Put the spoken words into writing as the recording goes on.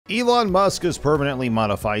Elon Musk has permanently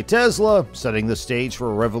modified Tesla, setting the stage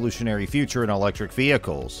for a revolutionary future in electric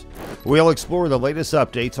vehicles. We'll explore the latest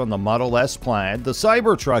updates on the Model S Plaid, the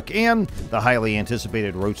Cybertruck, and the highly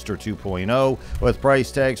anticipated Roadster 2.0, with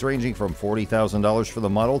price tags ranging from $40,000 for the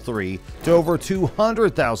Model 3 to over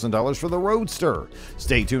 $200,000 for the Roadster.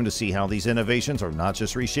 Stay tuned to see how these innovations are not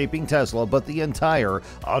just reshaping Tesla, but the entire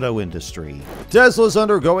auto industry. Tesla's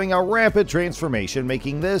undergoing a rapid transformation,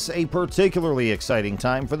 making this a particularly exciting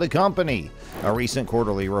time for the company. A recent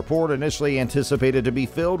quarterly report, initially anticipated to be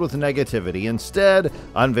filled with negativity, instead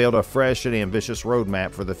unveiled a fresh and ambitious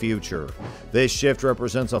roadmap for the future. This shift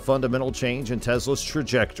represents a fundamental change in Tesla's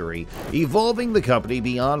trajectory, evolving the company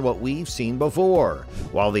beyond what we've seen before.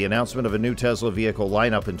 While the announcement of a new Tesla vehicle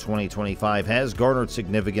lineup in 2025 has garnered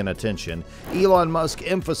significant attention, Elon Musk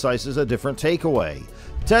emphasizes a different takeaway.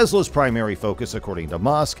 Tesla's primary focus, according to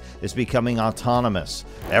Musk, is becoming autonomous.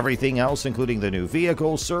 Everything else, including the new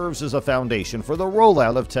vehicle, serves as a foundation for the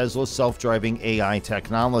rollout of Tesla's self-driving AI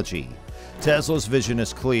technology. Tesla's vision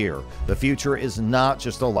is clear. The future is not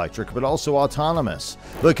just electric, but also autonomous.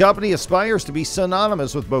 The company aspires to be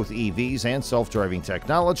synonymous with both EVs and self-driving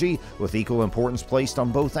technology, with equal importance placed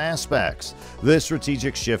on both aspects. This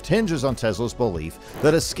strategic shift hinges on Tesla's belief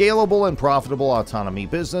that a scalable and profitable autonomy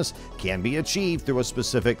business can be achieved through a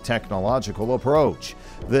specific technological approach.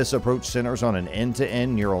 This approach centers on an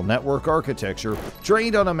end-to-end neural network architecture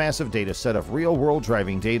trained on a massive data set of real-world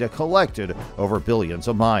driving data collected over billions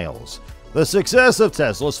of miles. The success of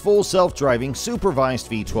Tesla's full self-driving supervised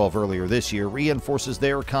V12 earlier this year reinforces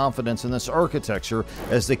their confidence in this architecture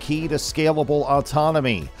as the key to scalable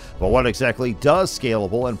autonomy. But what exactly does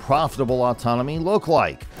scalable and profitable autonomy look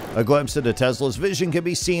like? A glimpse into Tesla's vision can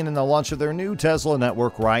be seen in the launch of their new Tesla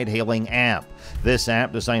Network ride-hailing app. This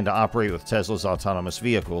app, designed to operate with Tesla's autonomous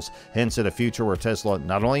vehicles, hints at a future where Tesla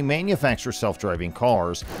not only manufactures self-driving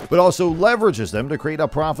cars, but also leverages them to create a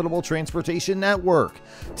profitable transportation network.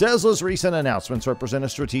 Tesla's recent announcements represent a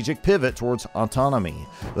strategic pivot towards autonomy.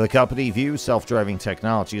 The company views self-driving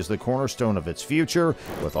technology as the cornerstone of its future,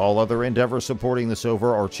 with all other endeavors supporting this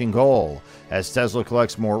overarching goal. As Tesla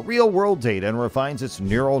collects more real-world data and refines its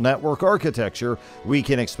neural network architecture, we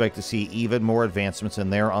can expect to see even more advancements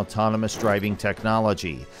in their autonomous driving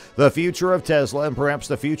technology. The future of Tesla, and perhaps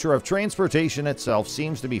the future of transportation itself,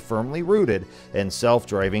 seems to be firmly rooted in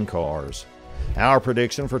self-driving cars. Our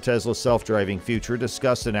prediction for Tesla's self-driving future,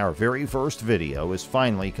 discussed in our very first video, is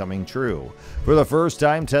finally coming true. For the first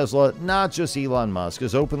time, Tesla, not just Elon Musk,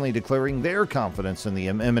 is openly declaring their confidence in the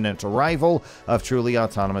imminent arrival of truly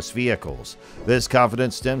autonomous vehicles. This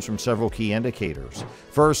confidence stems from several key indicators.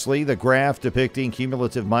 Firstly, the graph depicting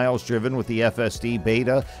cumulative miles driven with the FSD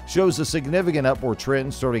beta shows a significant upward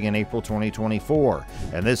trend starting in April 2024,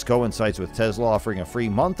 and this coincides with Tesla offering a free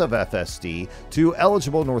month of FSD to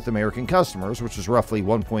eligible North American customers, which is roughly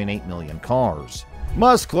 1.8 million cars.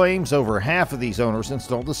 Musk claims over half of these owners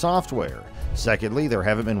installed the software. Secondly, there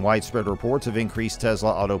haven't been widespread reports of increased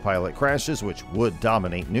Tesla autopilot crashes, which would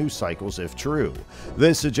dominate news cycles if true.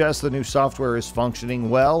 This suggests the new software is functioning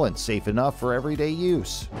well and safe enough for everyday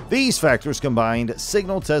use. These factors combined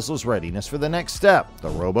signal Tesla's readiness for the next step, the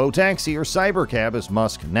robo-taxi or cybercab as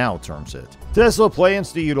Musk now terms it. Tesla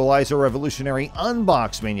plans to utilize a revolutionary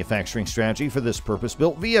unbox manufacturing strategy for this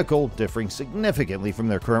purpose-built vehicle, differing significantly from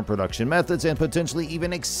their current production methods and potentially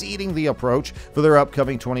even exceeding the approach for their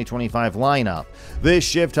upcoming 2025 lineup. This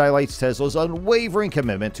shift highlights Tesla's unwavering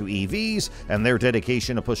commitment to EVs and their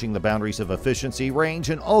dedication to pushing the boundaries of efficiency, range,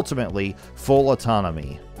 and ultimately full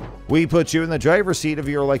autonomy. We put you in the driver's seat of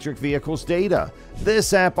your electric vehicle's data.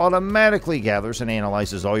 This app automatically gathers and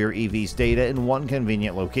analyzes all your EV's data in one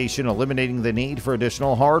convenient location, eliminating the need for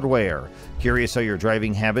additional hardware. Curious how your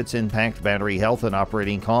driving habits impact battery health and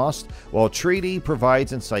operating cost? Well, Treaty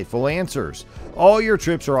provides insightful answers. All your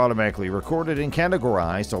trips are automatically recorded and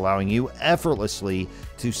categorized, allowing you effortlessly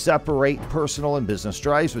to separate personal and business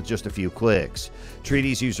drives with just a few clicks.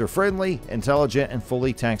 Treaty's user-friendly, intelligent, and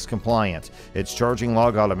fully tax compliant. Its charging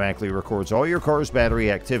log automatically records all your car's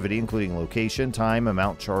battery activity, including location, time,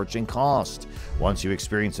 amount charged, and cost. Once you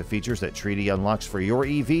experience the features that Treaty unlocks for your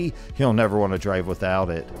EV, you'll never want to drive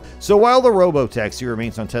without it. So while the robo-taxi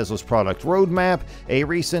remains on Tesla's product roadmap, a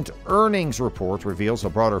recent earnings report reveals a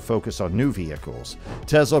broader focus on new vehicles.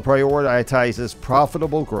 Tesla prioritizes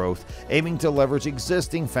profitable growth, aiming to leverage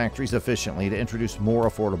existing factories efficiently to introduce more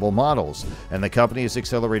affordable models, and the company has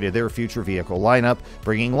accelerated their future vehicle lineup,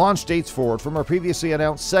 bringing launch dates forward from a previously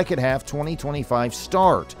announced second half 2025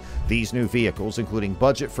 start. These new vehicles, including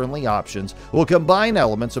budget-friendly options, will combine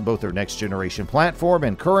elements of both their next-generation platform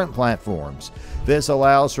and current platforms. This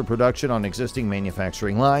allows for production on existing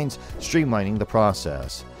manufacturing lines, streamlining the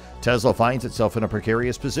process. Tesla finds itself in a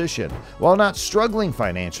precarious position. While not struggling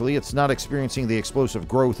financially, it's not experiencing the explosive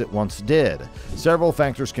growth it once did. Several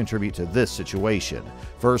factors contribute to this situation.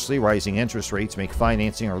 Firstly, rising interest rates make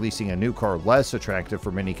financing or leasing a new car less attractive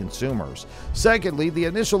for many consumers. Secondly, the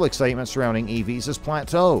initial excitement surrounding EVs has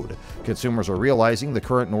plateaued. Consumers are realizing the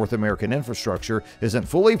current North American infrastructure isn't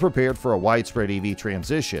fully prepared for a widespread EV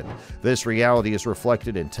transition. This reality is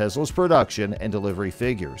reflected in Tesla's production and delivery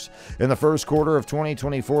figures. In the first quarter of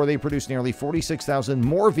 2024, they produced nearly 46,000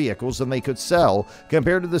 more vehicles than they could sell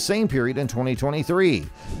compared to the same period in 2023.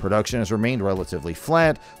 Production has remained relatively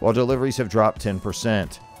flat, while deliveries have dropped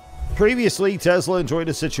 10%. Previously, Tesla enjoyed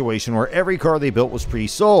a situation where every car they built was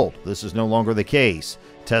pre-sold. This is no longer the case.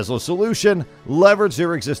 Tesla's solution: leverage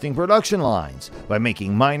their existing production lines. By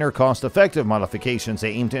making minor, cost-effective modifications,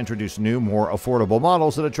 they aim to introduce new, more affordable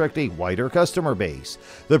models that attract a wider customer base.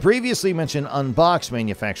 The previously mentioned unboxed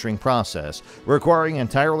manufacturing process, requiring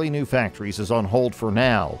entirely new factories, is on hold for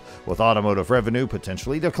now. With automotive revenue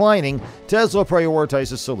potentially declining, Tesla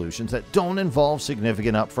prioritizes solutions that don't involve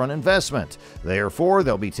significant upfront investment. Therefore,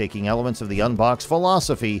 they'll be taking elements of the unboxed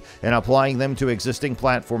philosophy and applying them to existing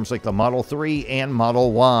platforms like the Model 3 and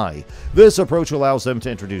Model Y. This approach allows them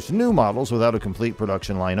to introduce new models without a complete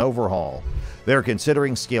production line overhaul. They're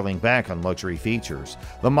considering scaling back on luxury features.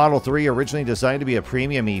 The Model 3, originally designed to be a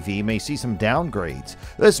premium EV, may see some downgrades.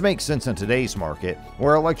 This makes sense in today's market,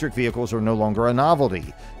 where electric vehicles are no longer a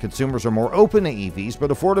novelty. Consumers are more open to EVs,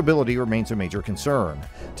 but affordability remains a major concern.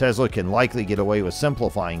 Tesla can likely get away with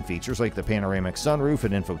simplifying features like the panoramic sunroof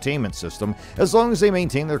and infotainment system, as long as they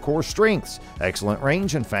maintain their core strengths: excellent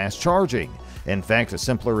range and fast charging. In fact, a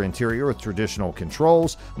simpler interior with traditional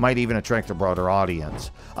controls might even attract a broader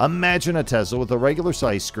audience. Imagine a Tesla with a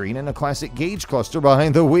regular-sized screen and a classic gauge cluster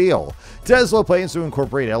behind the wheel. Tesla plans to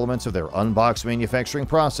incorporate elements of their unboxed manufacturing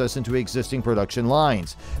process into existing production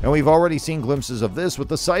lines, and we've already seen glimpses of this with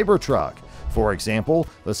the Cybertruck. For example,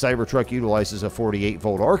 the Cybertruck utilizes a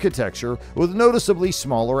 48-volt architecture with noticeably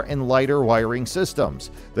smaller and lighter wiring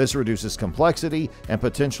systems. This reduces complexity and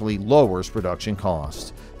potentially lowers production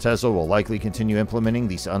costs. Tesla will likely continue implementing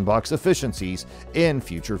these unboxed efficiencies in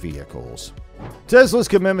future vehicles. Tesla's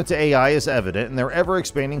commitment to AI is evident in their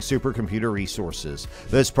ever-expanding supercomputer resources.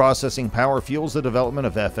 This processing power fuels the development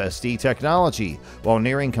of FSD technology. While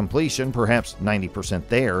nearing completion, perhaps 90%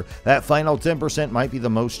 there, that final 10% might be the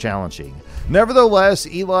most challenging. Nevertheless,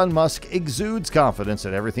 Elon Musk exudes confidence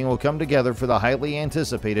that everything will come together for the highly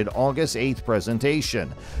anticipated August 8th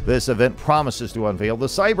presentation. This event promises to unveil the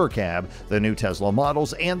Cybercab, the new Tesla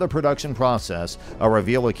models, and the production process, a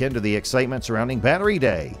reveal akin to the excitement surrounding Battery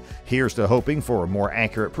Day. Here's to hoping for more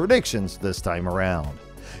accurate predictions this time around.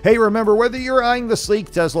 Hey, remember, whether you're eyeing the sleek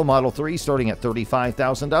Tesla Model 3 starting at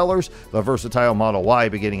 $35,000, the versatile Model Y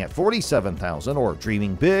beginning at $47,000, or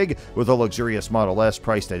dreaming big with a luxurious Model S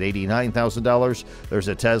priced at $89,000, there's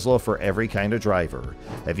a Tesla for every kind of driver.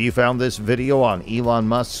 If you found this video on Elon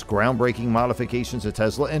Musk's groundbreaking modifications of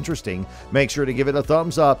Tesla interesting, make sure to give it a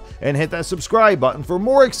thumbs up and hit that subscribe button for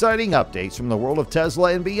more exciting updates from the world of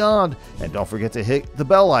Tesla and beyond. And don't forget to hit the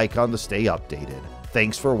bell icon to stay updated.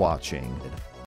 Thanks for watching.